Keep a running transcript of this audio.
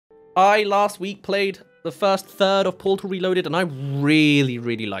I last week played the first third of Portal Reloaded, and I really,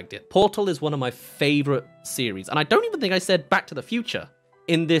 really liked it. Portal is one of my favorite series, and I don't even think I said Back to the Future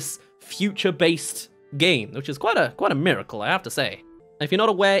in this future-based game, which is quite a miracle, I have to say. If you're not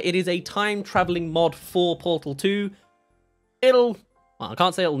aware, it is a time-traveling mod for Portal 2. Well, I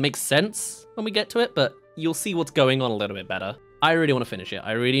can't say it'll make sense when we get to it, but you'll see what's going on a little bit better. I really want to finish it.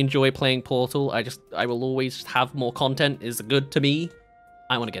 I really enjoy playing Portal. I will always have more content, is good to me.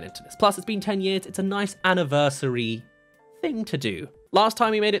 I want to get into this. Plus, it's been 10 years. It's a nice anniversary thing to do. Last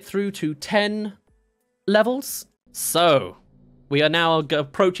time we made it through to 10 levels. So, we are now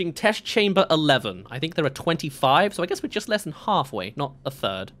approaching test chamber 11. I think there are 25, so I guess we're just less than halfway, not a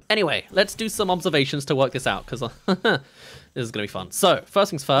third. Anyway, let's do some observations to work this out, because this is going to be fun. So, first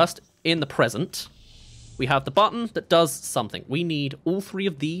things first, in the present, we have the button that does something. We need all 3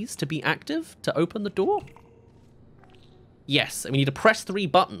 of these to be active to open the door. Yes, and we need to press 3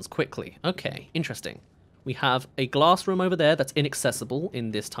 buttons quickly. Okay, interesting. We have a glass room over there that's inaccessible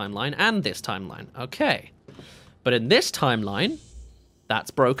in this timeline and this timeline. Okay. But in this timeline,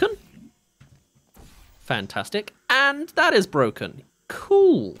 that's broken. Fantastic. And that is broken.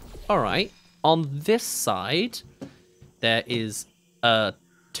 Cool. All right. On this side, there is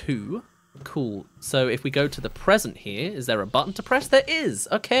 2. Cool. So if we go to the present here, is there a button to press? There is.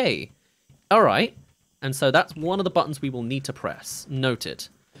 Okay. All right. And so that's one of the buttons we will need to press. Noted.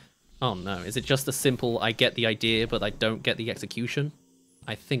 Oh no, is it just a simple I get the idea but I don't get the execution?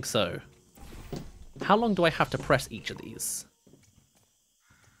 I think so. How long do I have to press each of these?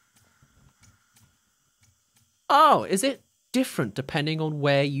 Oh, is it different depending on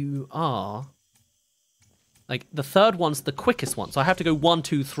where you are? Like, the third one's the quickest one, so I have to go 1,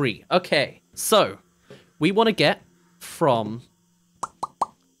 2, 3. Okay, so we want to get from...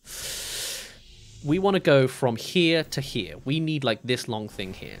 We want to go from here to here. We need like this long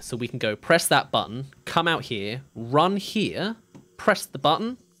thing here. So we can go press that button, come out here, run here, press the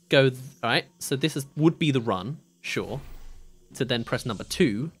button, go, all right. So this would be the run, sure. So then press number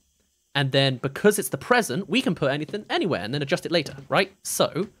 2. And then because it's the present, we can put anything anywhere and then adjust it later, right?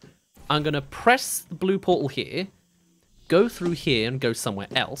 So I'm going to press the blue portal here, go through here and go somewhere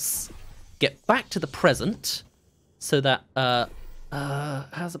else, get back to the present so that,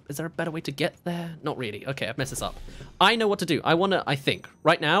 is there a better way to get there? Not really. Okay, I've messed this up. I know what to do. I think,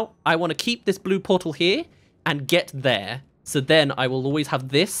 right now, I want to keep this blue portal here and get there. So then I will always have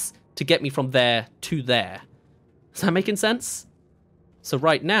this to get me from there to there. Is that making sense? So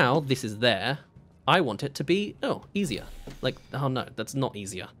right now, this is there. I want it to be, easier. Like, oh no, that's not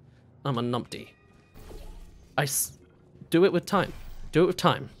easier. I'm a numpty. Do it with time. Do it with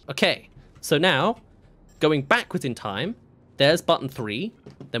time. Okay, so now, going backwards in time, there's button 3,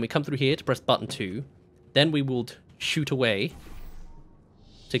 then we come through here to press button 2, then we will shoot away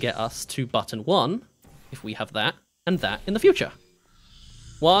to get us to button 1, if we have that, and that in the future.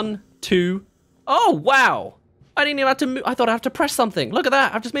 1, 2, oh wow! I didn't even have to move, I thought I have to press something. Look at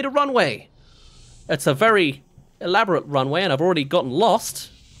that, I've just made a runway. It's a very elaborate runway and I've already gotten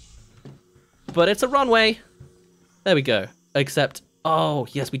lost. But it's a runway. There we go. Except, oh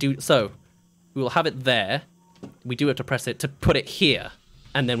yes we do, so we will have it there. We do have to press it to put it here,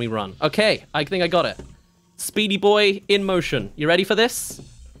 and then we run. Okay, I think I got it. Speedy boy in motion. You ready for this?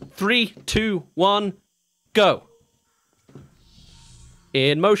 3, 2, 1, go.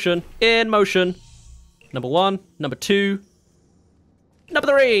 In motion, in motion. Number 1, number 2, number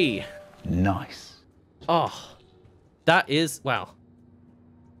 3. Nice. Oh, that is, wow.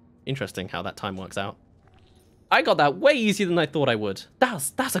 Interesting how that time works out. I got that way easier than I thought I would.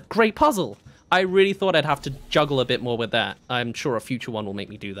 That's a great puzzle. I really thought I'd have to juggle a bit more with that. I'm sure a future one will make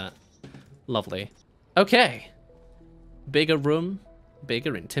me do that. Lovely. Okay. Bigger room,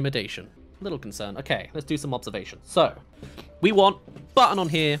 bigger intimidation. Little concern. Okay, let's do some observations. So, we want button on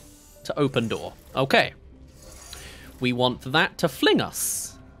here to open door. Okay. We want that to fling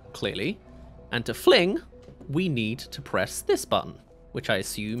us, clearly. And to fling, we need to press this button, which I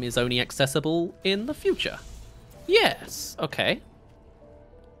assume is only accessible in the future. Yes, okay.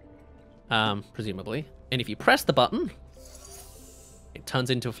 Presumably. And if you press the button, it turns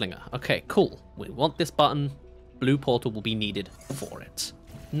into a flinger. Okay, cool. We want this button. Blue portal will be needed for it.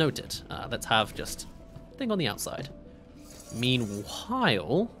 Noted. Let's have just a thing on the outside.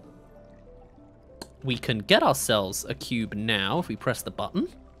 Meanwhile, we can get ourselves a cube now if we press the button.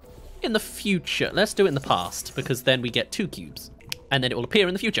 In the future, let's do it in the past, because then we get 2 cubes. And then it will appear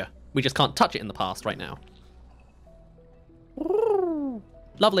in the future. We just can't touch it in the past right now.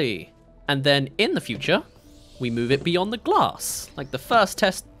 Lovely. And then in the future, we move it beyond the glass. Like the first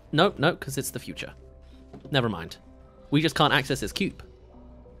test. No, because it's the future. Never mind. We just can't access this cube.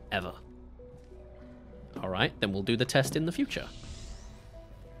 ever. All right, then we'll do the test in the future.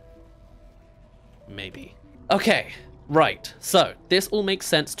 Maybe. Okay, right. So this all makes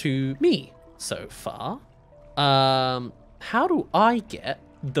sense to me so far. How do I get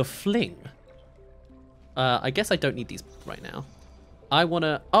the fling? I guess I don't need these right now. I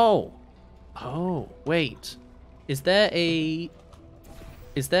wanna, oh, wait. Is there a,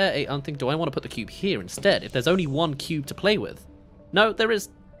 I'm thinking, do I want to put the cube here instead? If there's only one cube to play with. No, there is,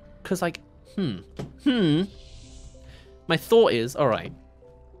 because like, My thought is, all right,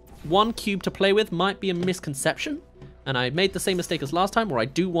 one cube to play with might be a misconception, and I made the same mistake as last time, where I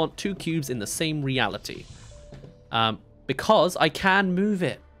do want two cubes in the same reality. Because I can move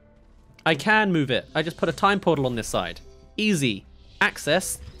it. I can move it. I just put a time portal on this side. Easy.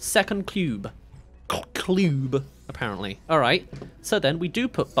 Access, second cube. Cube, apparently. All right, so then we do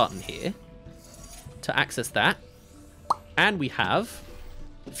put button here to access that. And we have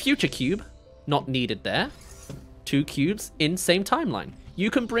future cube, not needed there. Two cubes in same timeline.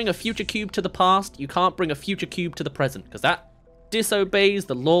 You can bring a future cube to the past. You can't bring a future cube to the present, because that disobeys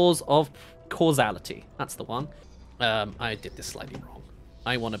the laws of causality. That's the one. I did this slightly wrong.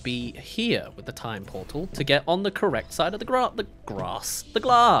 I want to be here with the time portal to get on the correct side of the glass.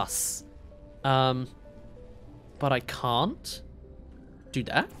 But I can't do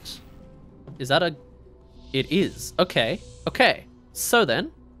that. Is that a... It is. Okay. Okay. So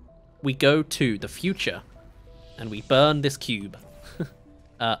then we go to the future and we burn this cube.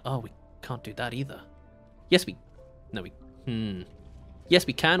 Oh, we can't do that either. Yes, we... No, we... Yes,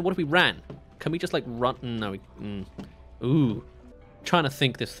 we can. What if we ran? Can we just like run? No, we... Ooh. Trying to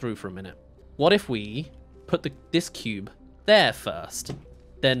think this through for a minute. What if we put this cube there first,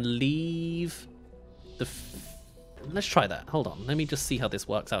 then leave the... Let's try that. Hold on. Let me just see how this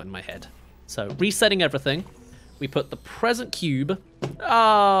works out in my head. So, resetting everything. We put the present cube...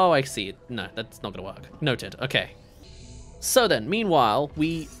 Oh, I see it. No, that's not going to work. Noted. Okay. So then, meanwhile,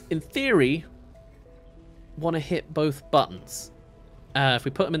 we, in theory, want to hit both buttons. If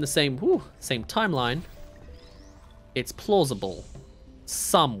we put them in the same timeline, it's plausible.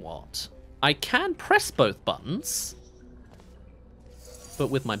 Somewhat. I can press both buttons, but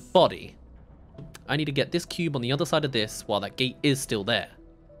with my body. I need to get this cube on the other side of this while that gate is still there.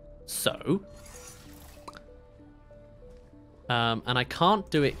 So... and I can't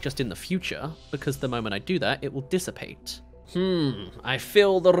do it just in the future, because the moment I do that, it will dissipate. I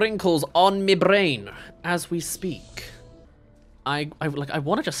feel the wrinkles on my brain as we speak. I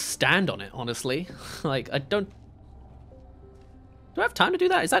want to just stand on it, honestly. Like, I don't... Do I have time to do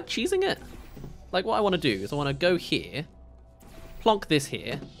that? Is that cheesing it? Like, what I want to do is I want to go here, plonk this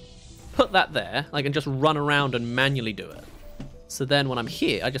here, put that there, like, and just run around and manually do it. So then when I'm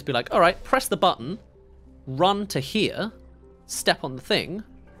here, I just be like, all right, press the button, run to here, step on the thing,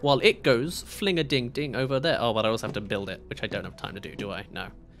 while it goes fling-a-ding-ding over there. Oh, but I also have to build it, which I don't have time to do I? No.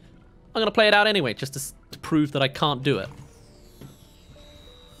 I'm going to play it out anyway, just to prove that I can't do it.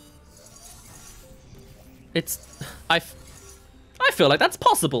 It's... I feel like that's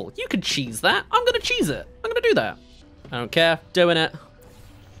possible. You could cheese that. I'm going to cheese it. I'm going to do that. I don't care. Doing it.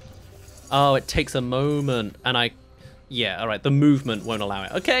 Oh, it takes a moment. And I... Yeah, all right. The movement won't allow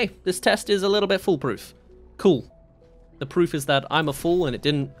it. Okay, this test is a little bit foolproof. Cool. The proof is that I'm a fool and it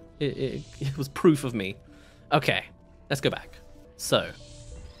didn't... It was proof of me. Okay, let's go back. So,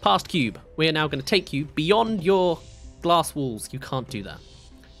 past cube. We are now going to take you beyond your glass walls. You can't do that.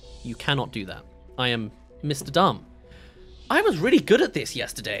 You cannot do that. I am Mr. Dumb. I was really good at this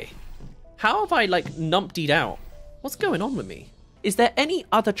yesterday. How have I, like, numptied out? What's going on with me? Is there any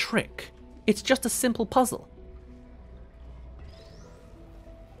other trick? It's just a simple puzzle.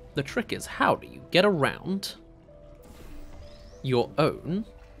 The trick is, how do you get around your own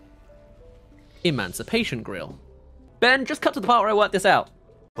emancipation grill? Ben, just cut to the part where I worked this out.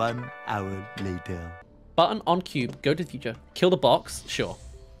 1 hour later. Button on cube, go to the future, kill the box, sure.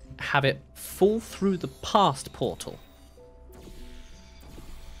 Have it fall through the past portal.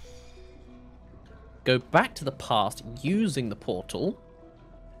 Go back to the past using the portal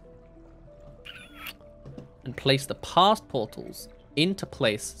and place the past portals into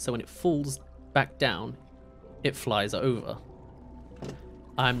place so when it falls back down, it flies over.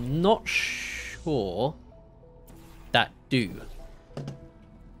 I'm not sure that do,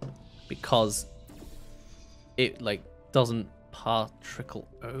 because it like doesn't trickle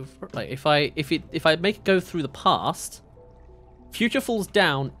over. Like if I make it go through the past, future falls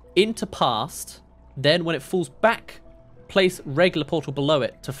down into past. Then when it falls back, place regular portal below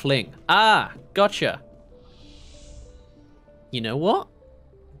it to fling. Ah, gotcha. You know what?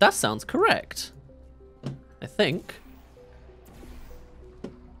 That sounds correct. I think.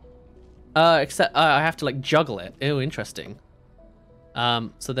 Except I have to like juggle it. Ew, interesting.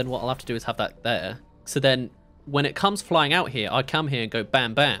 So then what I'll have to do is have that there. So then when it comes flying out here, I come here and go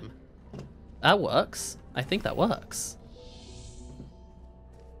bam, bam. That works. I think that works.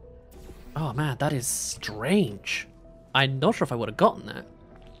 Oh man, that is strange. I'm not sure if I would have gotten that.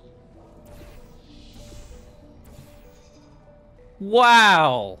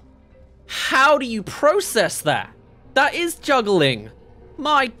 Wow. How do you process that? That is juggling.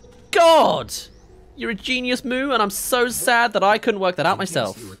 My God. You're a genius, Moo, and I'm so sad that I couldn't work that out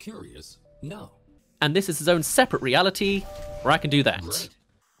myself. You were curious? No. And this is his own separate reality where I can do that. Great.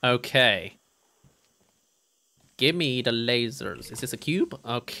 Okay. Give me the lasers. Is this a cube?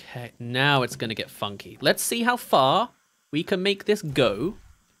 Okay, now it's gonna get funky. Let's see how far we can make this go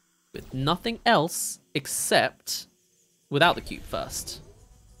with nothing else except without the cube first.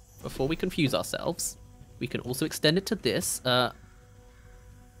 Before we confuse ourselves, we can also extend it to this. There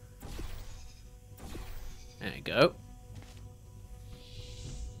you go.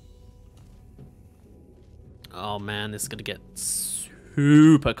 Oh man, this is gonna get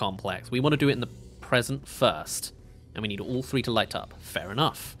super complex. We want to do it in the present first, and we need all three to light up. Fair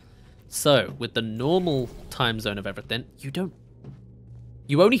enough. So with the normal time zone of everything,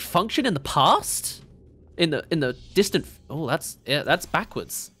 you only function in the past, in the distant. Oh, that's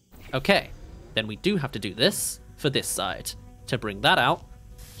backwards. Okay, then we do have to do this for this side to bring that out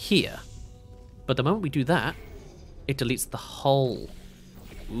here. But the moment we do that, it deletes the whole.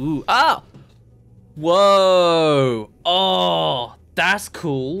 Ooh, ah! Whoa! Oh, that's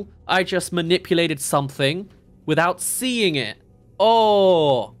cool. I just manipulated something without seeing it.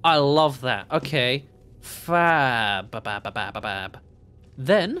 Oh, I love that. Okay. Fab.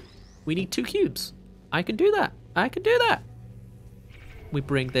 Then we need 2 cubes. I can do that. I can do that. We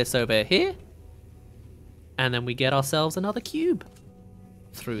bring this over here. And then we get ourselves another cube.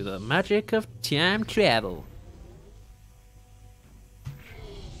 Through the magic of time travel.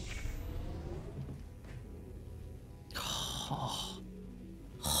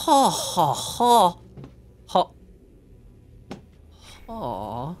 Ha ha ha. Ha.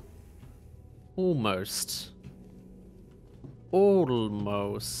 Ha. Almost.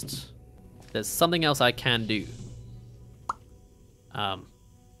 Almost. There's something else I can do. I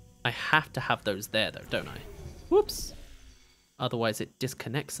have to have those there though, don't I? Whoops. Otherwise it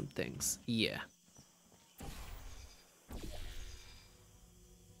disconnects some things. Yeah.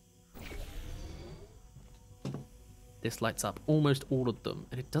 This lights up almost all of them,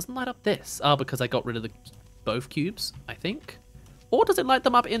 and it doesn't light up this. Ah, because I got rid of both cubes, I think. Or does it light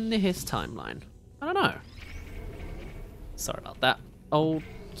them up in his timeline? I don't know. Sorry about that, old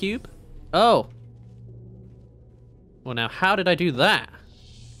cube. Oh. Well, now how did I do that?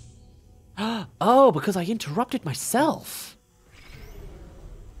 Oh, because I interrupted myself.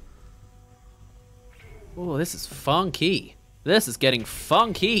 Oh, this is funky. This is getting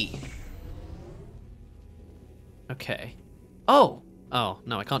funky. Okay. Oh! Oh,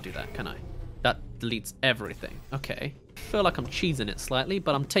 no, I can't do that, can I? That deletes everything. Okay. I feel like I'm cheesing it slightly,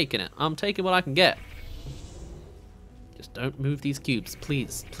 but I'm taking it. I'm taking what I can get. Just don't move these cubes,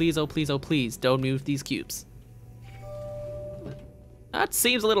 please. Please, oh please, oh please, don't move these cubes. That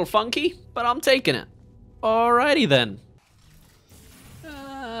seems a little funky, but I'm taking it. Alrighty then.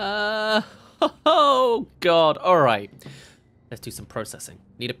 Oh god, alright. Let's do some processing.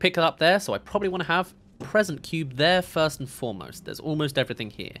 Need to pick it up there, so I probably want to have present cube there first and foremost. There's almost everything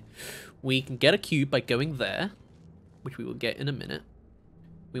here. We can get a cube by going there, which we will get in a minute.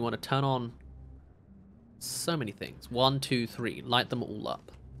 We want to turn on so many things. 1, 2, 3. Light them all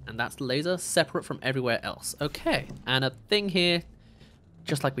up. And that's laser separate from everywhere else. Okay, and a thing here,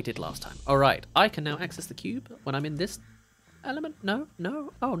 just like we did last time. Alright, I can now access the cube when I'm in this element. No,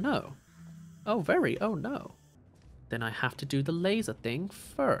 no, oh no. Oh, oh no. Then I have to do the laser thing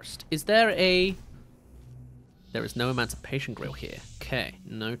first. Is there a... There is no emancipation grill here. Okay,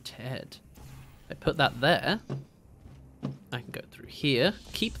 noted. I put that there. I can go through here,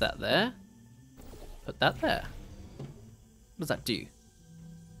 keep that there, put that there. What does that do?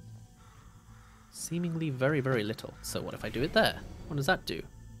 Seemingly very, very little. So what if I do it there? What does that do?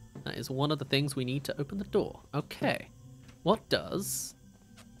 That is one of the things we need to open the door. Okay. What does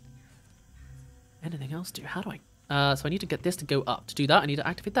anything else do? How do I... so I need to get this to go up. To do that, I need to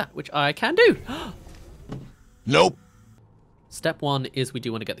activate that, which I can do. Nope. Step 1 is we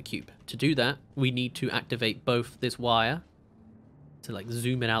do want to get the cube. To do that, we need to activate both this wire to like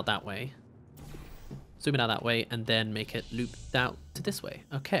zoom it out that way. Zoom it out that way, and then make it loop out to this way.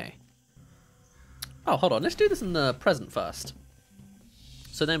 Okay. Oh, hold on. Let's do this in the present first.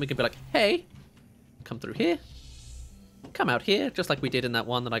 So then we can be like, hey, come through here. come out here, just like we did in that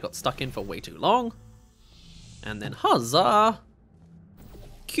one that I got stuck in for way too long. And then huzzah!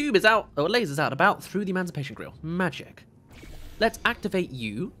 Cube is out, or laser's out about through the Emancipation Grill. Magic. Let's activate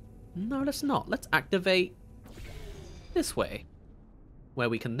you. No, let's not. Let's activate this way. Where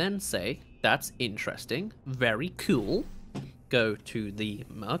we can then say, that's interesting, very cool. Go to the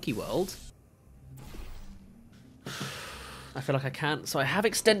murky world. I feel like I can't. So I have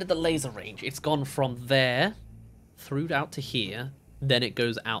extended the laser range. It's gone from there through out to here. Then it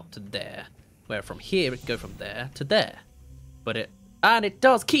goes out to there. Where from here it can go from there to there. But it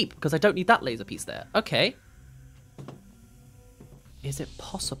does keep because I don't need that laser piece there. Okay. Is it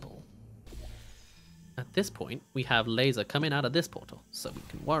possible? At this point, we have laser coming out of this portal, so we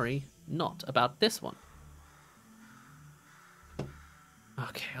can worry not about this one.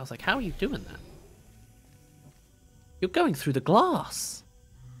 Okay, I was like, how are you doing that? You're going through the glass.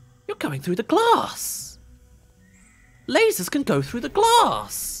 You're going through the glass. Lasers can go through the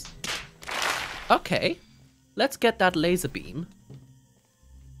glass. Okay, let's get that laser beam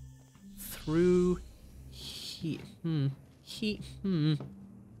through here.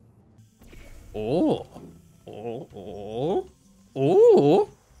 Oh. Oh. Oh. Oh.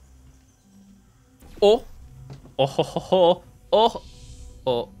 Oh. Oh. Oh.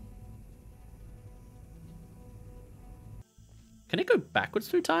 Oh. Can it go backwards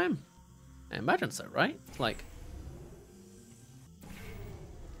through time? I imagine so, right? Like...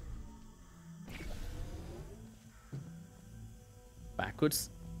 backwards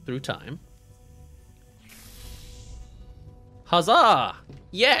through time. Huzzah!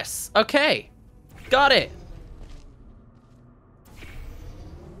 Yes! Okay! Got it!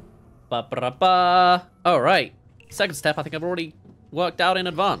 Ba-ba-ba-ba! Alright. Second step I think I've already worked out in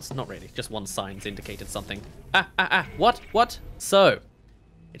advance. Not really, just one sign's indicated something. What? So,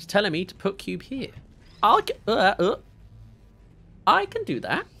 it's telling me to put cube here. I can do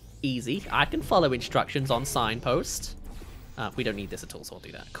that. Easy. I can follow instructions on signpost. We don't need this at all, so I'll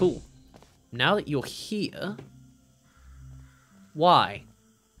do that. Cool. Now that you're here... Why?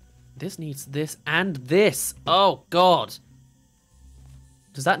 This needs this and this. Oh, God.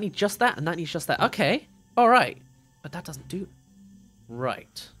 Does that need just that? And that needs just that. Okay. All right. But that doesn't do...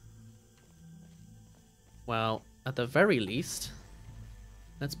 Right. Well, at the very least,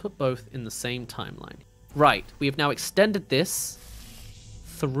 let's put both in the same timeline. Right. We have now extended this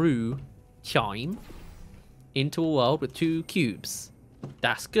through time into a world with 2 cubes.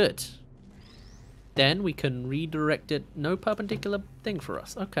 That's good. Then we can redirect it. No perpendicular thing for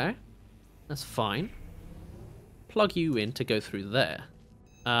us. Okay. That's fine. Plug you in to go through there.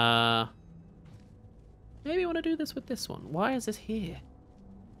 Maybe I want to do this with this one. Why is this here?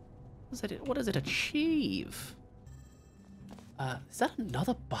 What does it achieve? Is that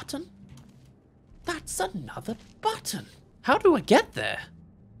another button? That's another button. How do I get there?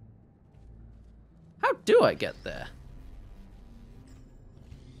 How do I get there?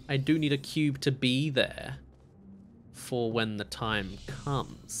 I do need a cube to be there for when the time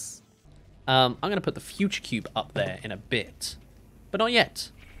comes. I'm going to put the future cube up there in a bit, but not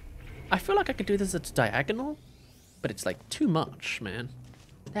yet. I feel like I could do this at a diagonal, but it's like too much, man.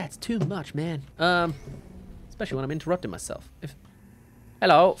 That's too much, man. Especially when I'm interrupting myself.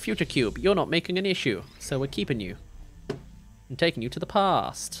 Hello, future cube, you're not making an issue, so we're keeping you and taking you to the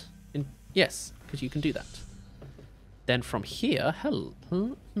past. Yes, because you can do that. Then from here,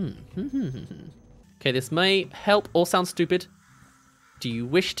 okay, this may help or sound stupid. Do you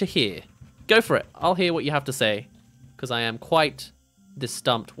wish to hear? Go for it. I'll hear what you have to say, because I am quite the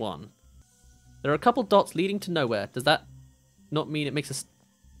stumped one. There are a couple dots leading to nowhere. Does that not mean it makes a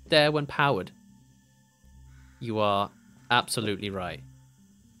stare when powered? You are absolutely right.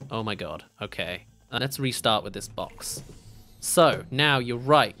 Oh my god. Okay. Let's restart with this box. So, now you're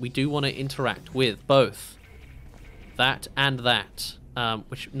right. We do want to interact with both that and that.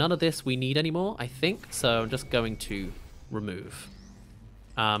 Which none of this we need anymore, I think. So I'm just going to remove.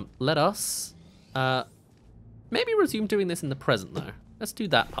 Let us maybe resume doing this in the present, though. Let's do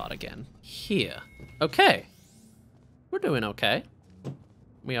that part again. Here. Okay. We're doing okay.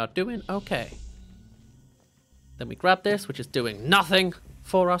 We are doing okay. Then we grab this, which is doing nothing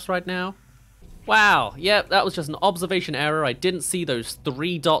for us right now. Wow. Yep, that was just an observation error. I didn't see those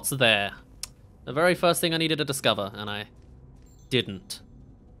 3 dots there. The very first thing I needed to discover, and I didn't.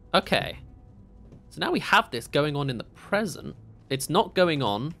 Okay. So now we have this going on in the present. It's not going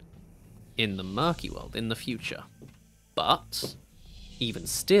on in the murky world, in the future. But, even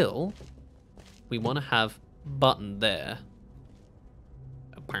still, we want to have button there.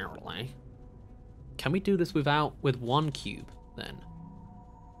 Apparently. Can we do this with 1 cube, then?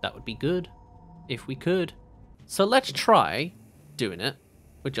 That would be good, if we could. So let's try doing it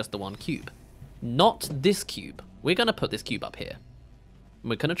with just the one cube. Not this cube. We're going to put this cube up here. And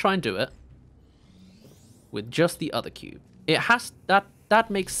we're going to try and do it with just the other cube. It has... That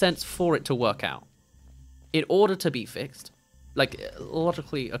makes sense for it to work out. In order to be fixed. Like,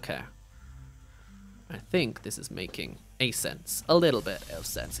 logically, okay. I think this is making a sense. A little bit of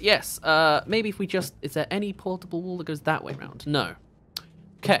sense. Yes, maybe if we just... Is there any portable wall that goes that way around? No.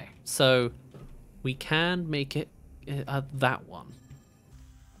 Okay, so we can make it that one.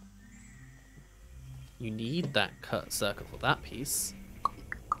 You need that cut circle for that piece.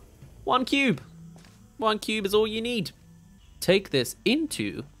 One cube. One cube is all you need. Take this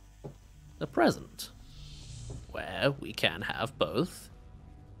into the present, where we can have both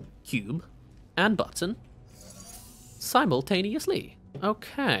cube and button simultaneously.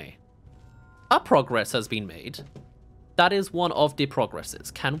 Okay. A progress has been made. That is one of the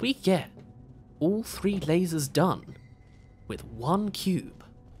progresses. Can we get all 3 lasers done with one cube?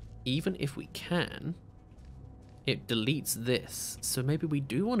 Even if we can, it deletes this. So maybe we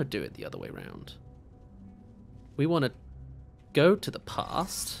do want to do it the other way around. We want to go to the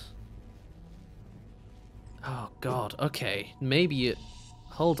past. Oh god, okay. Maybe it...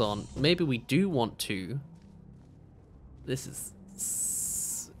 Hold on. Maybe we do want to... This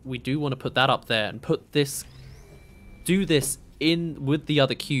is... We do want to put that up there and put this... Do this in with the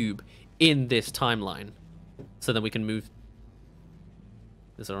other cube in this timeline. So then we can move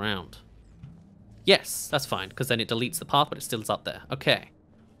this around. Yes, that's fine, because then it deletes the path, but it still is up there. Okay.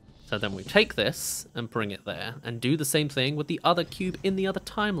 So then we take this and bring it there and do the same thing with the other cube in the other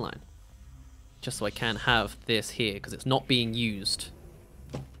timeline. Just so I can have this here, because it's not being used.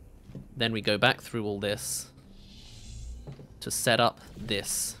 Then we go back through all this to set up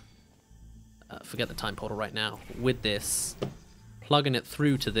this. Forget the time portal right now. With this, plugging it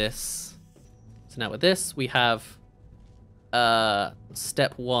through to this. So now with this, we have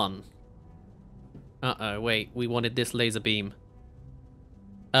step 1. Uh-oh, wait, we wanted this laser beam.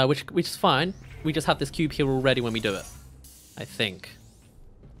 Which is fine. We just have this cube here already when we do it, I think.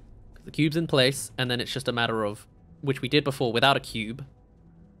 The cube's in place, and then it's just a matter of, which we did before without a cube.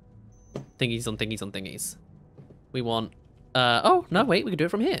 Thingies on thingies on thingies. We want, oh, no, wait, we can do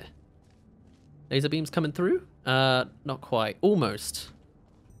it from here. Laser beams coming through? Not quite, almost.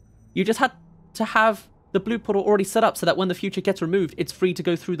 You just had to have the blue portal already set up so that when the future gets removed, it's free to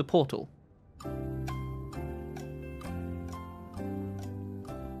go through the portal.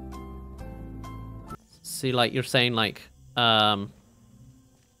 See, like, you're saying, like, we'll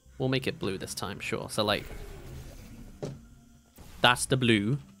make it blue this time, sure. So, like, that's the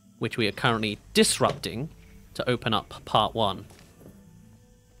blue, which we are currently disrupting to open up part 1.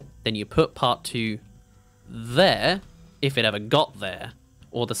 Then you put part 2 there, if it ever got there,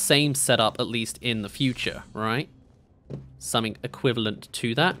 or the same setup, at least in the future, right? Something equivalent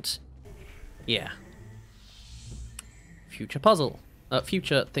to that. Yeah. Future puzzle.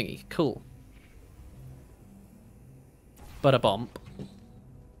 Future thingy. Cool. Bada bump.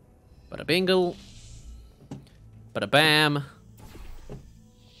 Bada bingle. Bada bam.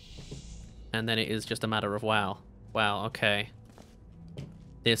 And then it is just a matter of wow. Wow, okay.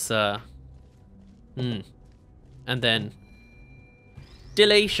 This, And then...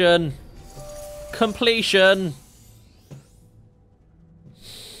 Delation. Completion.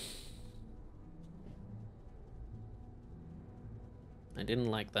 I didn't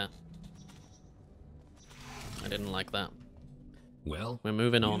like that. I didn't like that. Well, we're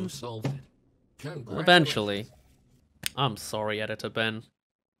moving on. You solved it. Eventually. I'm sorry, Editor Ben.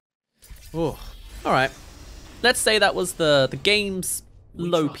 Oh, all right. Let's say that was the game's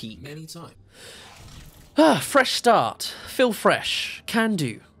low peak. Many times. Fresh start. Feel fresh. Can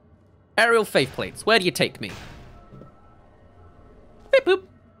do. Aerial faith plates. Where do you take me? Beep boop.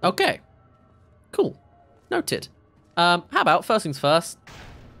 Okay. Cool. Noted. How about first things first?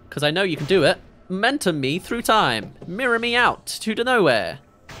 Because I know you can do it. Momentum me through time. Mirror me out to the nowhere.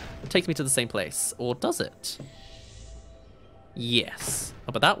 It takes me to the same place. Or does it? Yes.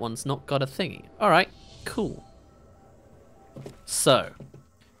 Oh, but that one's not got a thingy. Alright, cool. So,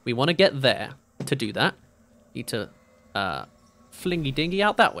 we want to get there. To do that, need to flingy dingy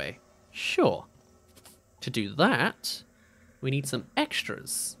out that way. Sure. To do that, we need some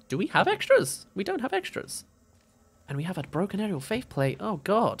extras. Do we have extras? We don't have extras. And we have a broken aerial faith plate. Oh,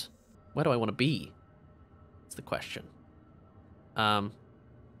 God. Where do I want to be? That's the question. Okay,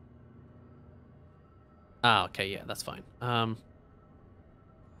 yeah, that's fine. I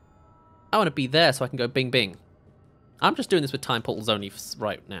want to be there so I can go bing bing. I'm just doing this with time portals only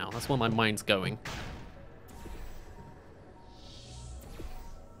right now. That's where my mind's going.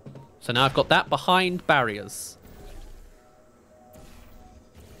 So now I've got that behind barriers.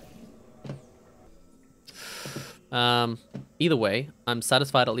 Either way, I'm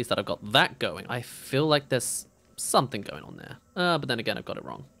satisfied at least that I've got that going. I feel like there's something going on there. But then again, I've got it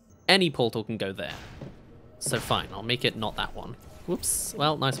wrong. Any portal can go there. So fine, I'll make it not that one. Whoops.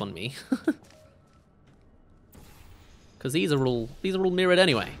 Well, nice one, me. Because these are all mirrored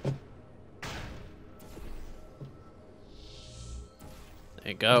anyway.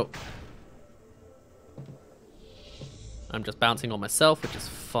 There you go. I'm just bouncing on myself, which is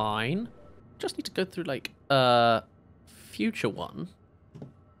fine. Just need to go through like a future one.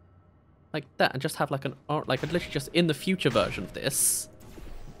 Like that, and just have like like literally just in the future version of this.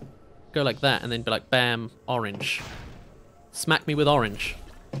 Go like that, and then be like, bam, orange. Smack me with orange.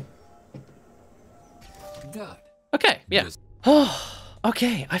 God. Okay, yeah. Oh,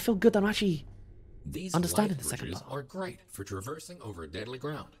 okay, I feel good that I'm actually These understanding light the second bridges part. are great for traversing over deadly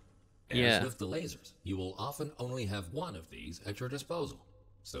ground. As Yeah. with the lasers, you will often only have one of these at your disposal,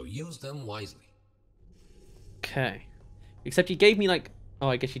 so use them wisely. Okay. Except you gave me like... Oh,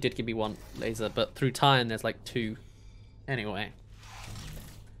 I guess you did give me one laser, but through time there's like two. Anyway.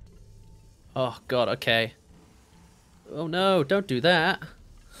 Oh, God, okay. Oh, no, don't do that.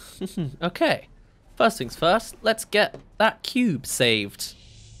 Okay. First things first, let's get that cube saved.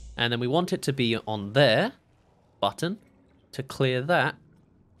 And then we want it to be on there. Button. To clear that.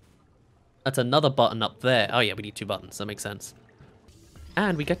 That's another button up there. Oh, yeah, we need two buttons. That makes sense.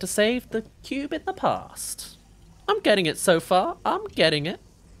 And we get to save the cube in the past. I'm getting it so far. I'm getting it.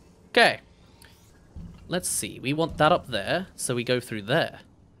 Okay. Let's see. We want that up there, so we go through there.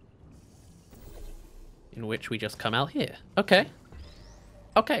 In which we just come out here. Okay.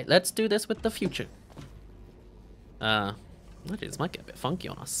 Okay, let's do this with the future. Actually, this might get a bit funky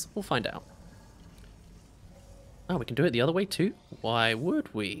on us. We'll find out. Oh, we can do it the other way too? Why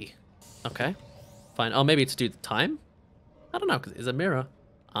would we? Okay. Fine. Oh, maybe it's to do the time? I don't know, because it's a mirror.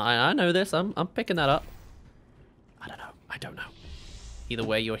 I know this. I'm picking that up. I don't know. I don't know. Either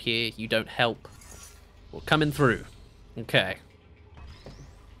way, you're here. You don't help. We're coming through. Okay.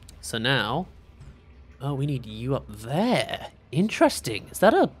 So now... Oh, we need you up there. Interesting. Is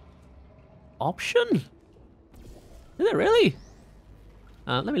that a option? Is it really?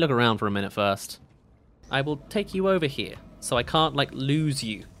 Let me look around for a minute first. I will take you over here, so I can't, like, lose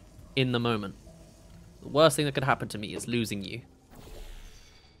you in the moment. The worst thing that could happen to me is losing you.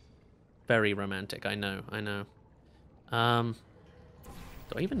 Very romantic, I know, I know.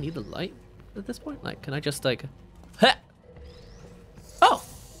 Do I even need the light at this point? Like, can I just, like... Heh! Oh!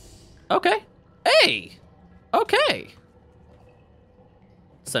 Okay. Hey! Okay!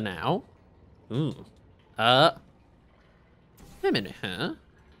 So now... Ooh. Wait a minute, huh?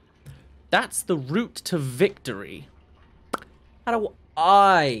 That's the route to victory. How do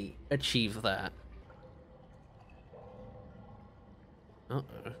I achieve that?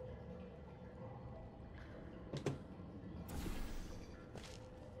 Uh-oh.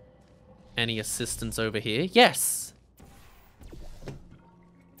 Any assistance over here? Yes!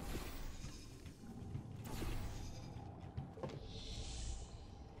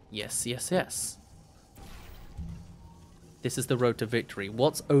 Yes, yes, yes. This is the road to victory.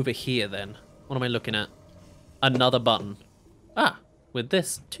 What's over here, then? What am I looking at? Another button. Ah, with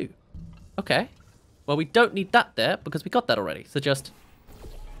this, too. Okay. Well, we don't need that there, because we got that already. So just...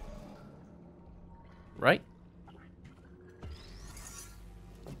 Right?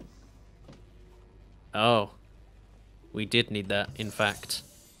 Oh. We did need that, in fact.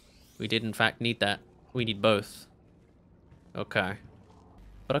 We did, in fact, need that. We need both. Okay.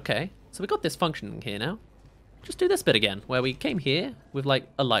 But okay. So we got this functioning here now. Just do this bit again, where we came here with, like,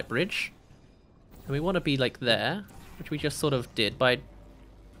 a light bridge. And we want to be, like, there, which we just sort of did by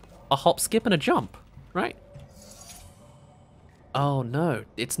a hop, skip, and a jump, right? Oh, no.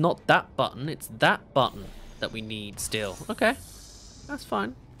 It's not that button. It's that button that we need still. Okay. That's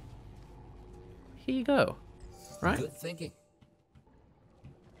fine. Here you go. Right? Good thinking.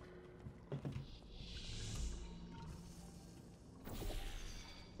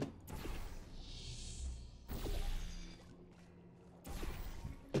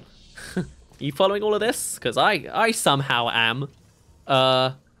 You following all of this? Because I somehow am.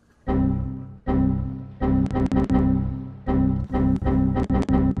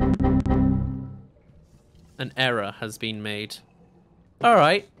 An error has been made.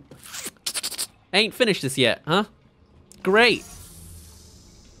 Alright. Ain't finished this yet, huh? Great.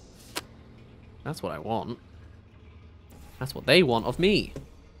 That's what I want. That's what they want of me.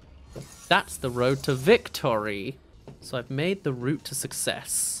 That's the road to victory. So I've made the route to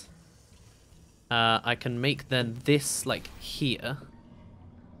success. I can make then this, like, here.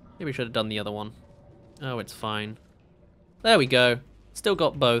 Maybe I should have done the other one. Oh, it's fine. There we go. Still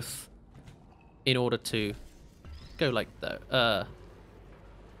got both. In order to go like that.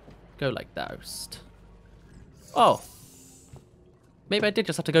 Go like those. Oh. Maybe I did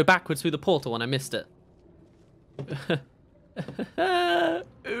just have to go backwards through the portal and I missed it.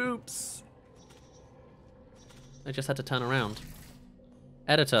 Oops. I just had to turn around.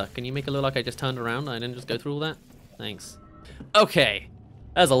 Editor, can you make it look like I just turned around and I didn't just go through all that? Thanks. Okay.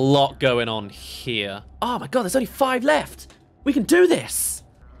 There's a lot going on here. Oh my god, there's only 5 left. We can do this.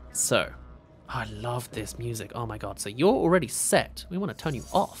 So, I love this music. Oh my god, so you're already set. We want to turn you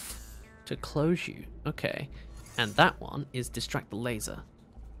off to close you. Okay. And that one is distract the laser.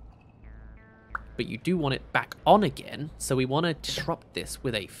 But you do want it back on again, so we want to disrupt this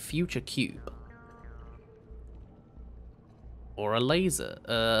with a future cube. Or a laser,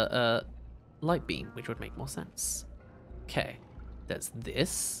 light beam, which would make more sense. Okay, there's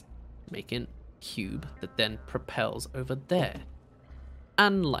this, making cube that then propels over there.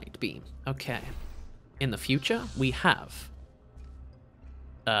 And light beam, okay. In the future, we have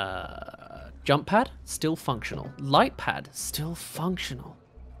jump pad, still functional. Light pad, still functional.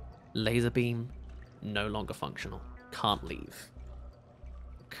 Laser beam, no longer functional. Can't leave.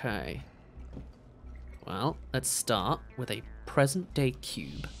 Okay. Well, let's start with a present day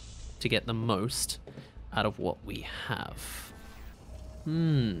cube to get the most out of what we have.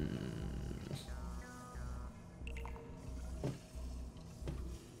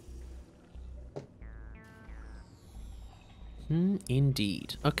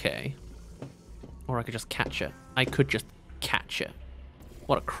 Indeed. Okay. Or I could just catch it. I could just catch it.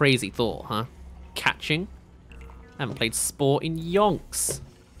 What a crazy thought, huh? Catching? I haven't played sport in yonks.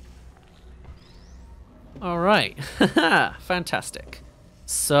 Alright. Fantastic.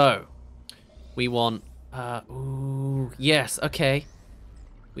 So, we want... ooh, yes, okay.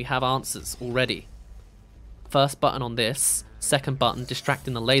 We have answers already. First button on this. Second button,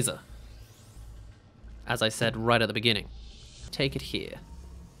 distracting the laser. As I said right at the beginning. Take it here.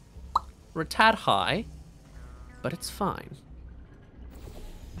 We're a tad high, but it's fine.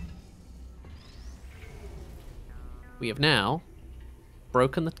 We have now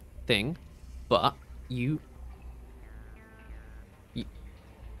broken the thing, but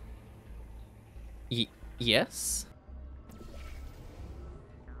yes?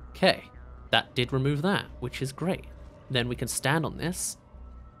 Okay, that did remove that, which is great. Then we can stand on this.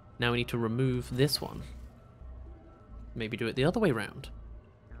 Now we need to remove this one. Maybe do it the other way round.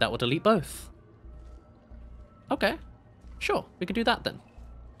 That will delete both. Okay, sure, we can do that then.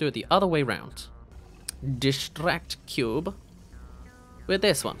 Do it the other way round. Distract cube with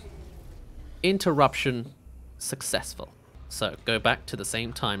this one. Interruption successful. So go back to the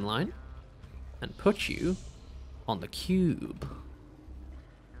same timeline and put you on the cube.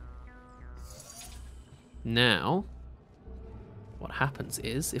 Now, what happens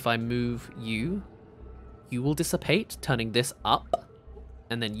is if I move you, you will dissipate, turning this up,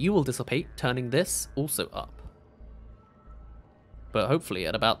 and then you will dissipate, turning this also up. But hopefully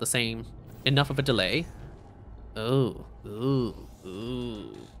at about the same, enough of a delay. Oh, ooh,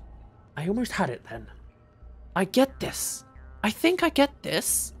 ooh. I almost had it then. I get this. I think I get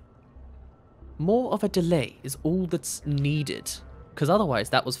this. More of a delay is all that's needed, because otherwise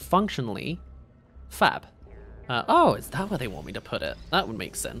that was functionally fab. Oh, is that where they want me to put it? That would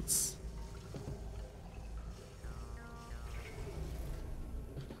make sense.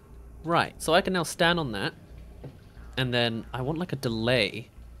 Right, so I can now stand on that, and then I want like a delay,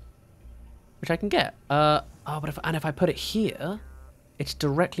 which I can get. Oh, but if I put it here, it's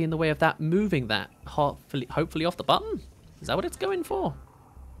directly in the way of that moving that hopefully off the button. Is that what it's going for?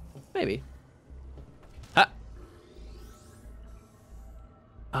 Maybe. Ha!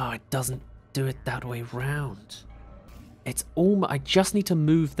 Oh, it doesn't do it that way round. It's almost. I just need to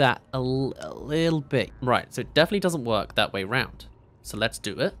move that a little bit. Right, so it definitely doesn't work that way round. So let's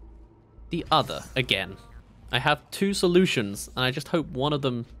do it the other again. I have 2 solutions, and I just hope one of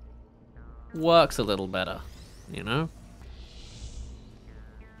them works a little better, you know?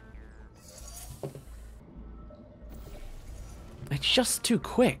 It's just too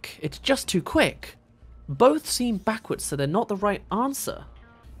quick. It's just too quick. Both seem backwards, so they're not the right answer.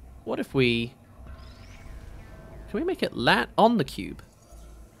 What if we... Can we make it lat on the cube?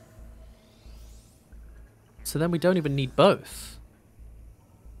 So then we don't even need both.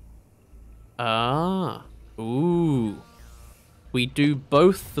 Ah. Ooh. We do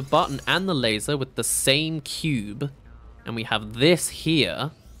both the button and the laser with the same cube, and we have this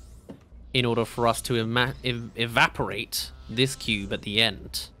here in order for us to evaporate this cube at the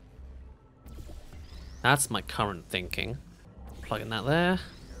end. That's my current thinking. Plugging that there.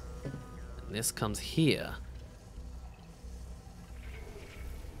 And this comes here.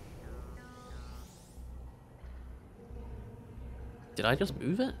 Did I just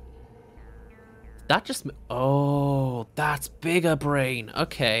move it? That just... Oh, that's bigger brain.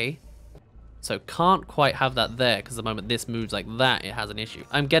 Okay. So can't quite have that there, because the moment this moves like that, it has an issue.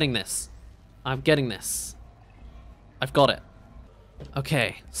 I'm getting this. I'm getting this. I've got it.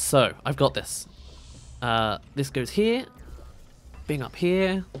 Okay, so I've got this. This goes here. Bing up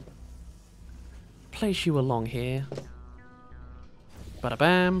here. Place you along here. Bada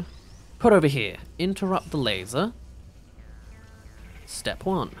bam. Put over here. Interrupt the laser. Step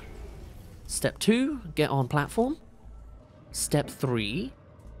 1. Step 2, get on platform. Step 3,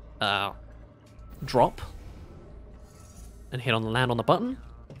 drop. And hit on the land on the button.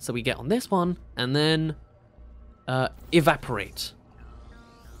 So we get on this one, and then evaporate.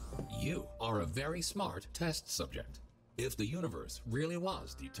 You are a very smart test subject. If the universe really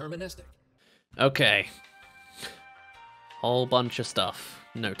was deterministic. Okay. Whole bunch of stuff.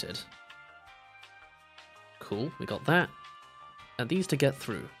 Noted. Cool, we got that. And these to get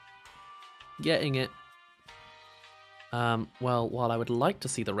through. Getting it. Well, while I would like to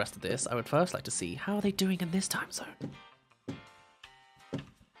see the rest of this, I would first like to see how are they doing in this time zone.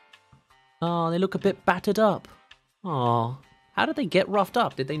 Oh, they look a bit battered up. Oh, how did they get roughed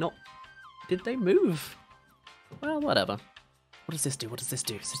up? Did they not... Did they move? Well, whatever. What does this do? What does this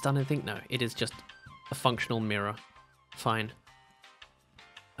do? Is this done anything? No, it is just a functional mirror. Fine.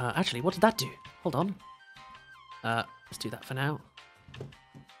 Actually, what did that do? Hold on. Let's do that for now.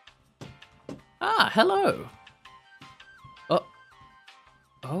 Ah, hello! Oh.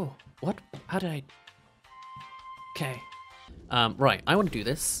 Oh, what? How did I... Okay. Right, I want to do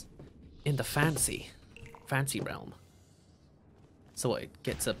this in the fancy realm. So what, it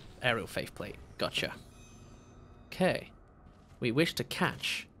gets a aerial faceplate. Gotcha. Okay. We wish to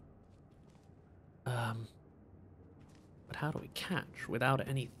catch. But how do we catch without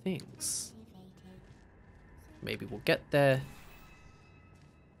any things? Maybe we'll get there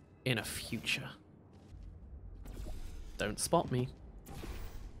in a future. Don't spot me.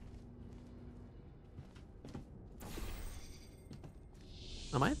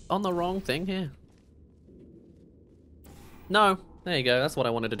 Am I on the wrong thing here? No, there you go, that's what I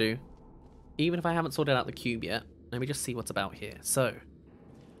wanted to do. Even if I haven't sorted out the cube yet, let me just see what's about here. So,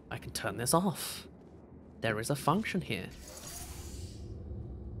 I can turn this off. There is a function here.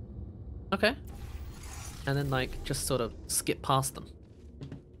 Okay. And then, like, just sort of skip past them.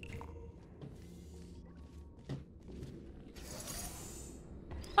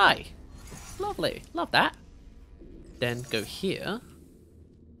 Hi. Lovely. Love that. Then go here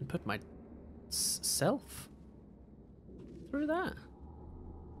and put my self through that.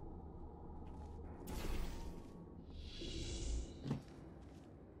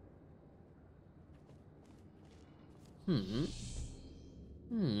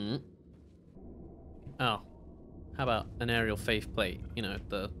 Oh. How about an aerial faceplate? You know,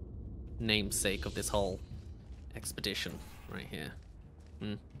 the namesake of this whole expedition right here.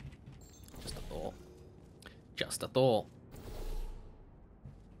 Just a thought. Just a thought.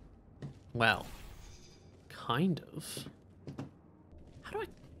 Well, kind of. How do I...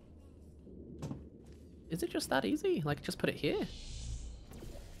 Is it just that easy? Like, just put it here?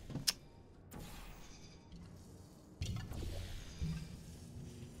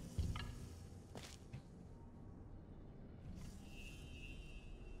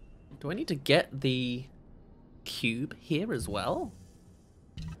 Do I need to get the cube here as well?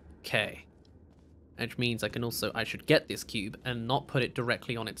 Okay. Which means I should get this cube and not put it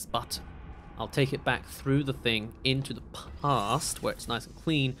directly on its button. I'll take it back through the thing into the past where it's nice and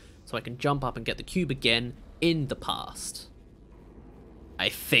clean so I can jump up and get the cube again in the past. I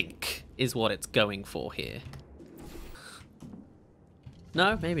think is what it's going for here.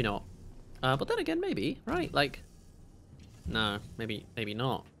 No, maybe not. But then again, maybe, right? Like, no, maybe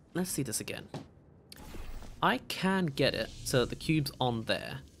not. Let's see this again. I can get it so that the cube's on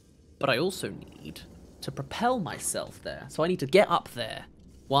there, but I also need to propel myself there. So I need to get up there,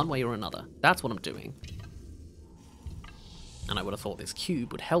 one way or another. That's what I'm doing. And I would have thought this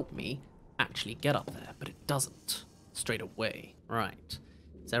cube would help me actually get up there, but it doesn't straight away. Right.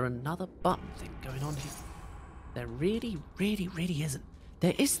 Is there another button thing going on here? There really, really, really isn't.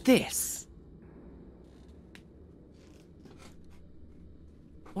 There is this.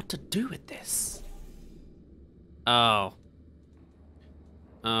 What to do with this? Oh.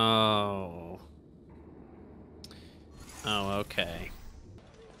 Oh. Oh, okay.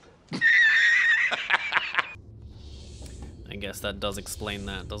 I guess that does explain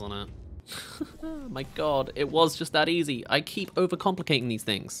that, doesn't it? My god, it was just that easy. I keep overcomplicating these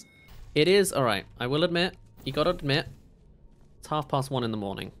things. It is, alright, I will admit, you gotta admit, it's 1:30 in the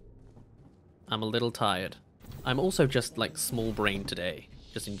morning. I'm a little tired. I'm also just like small brain today,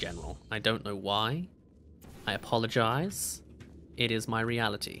 just in general. I don't know why. I apologize. It is my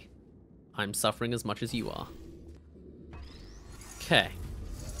reality. I'm suffering as much as you are. Okay.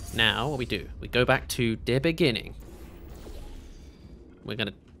 Now what we do? We go back to the beginning. We're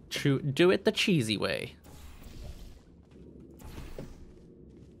gonna do it the cheesy way.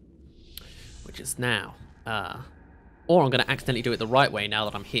 Which is now. Or I'm gonna accidentally do it the right way now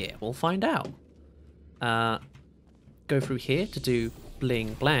that I'm here. We'll find out. Go through here to do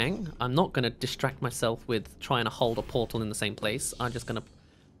bling blang. I'm not gonna distract myself with trying to hold a portal in the same place. I'm just gonna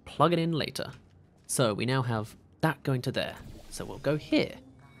plug it in later. So we now have that going to there. So we'll go here.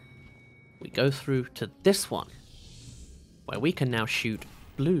 We go through to this one, where we can now shoot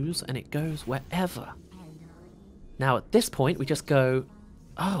blues and it goes wherever. Now at this point we just go,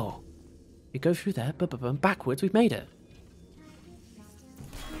 oh, we go through there, backwards, we've made it.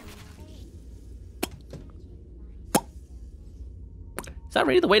 Is that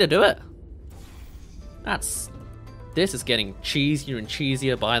really the way to do it? This is getting cheesier and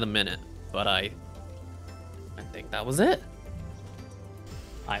cheesier by the minute, but I think that was it.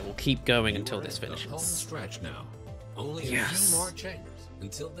 I will keep going until this finishes. Home stretch now. Only a few more chambers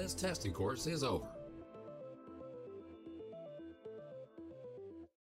until this testing course is over.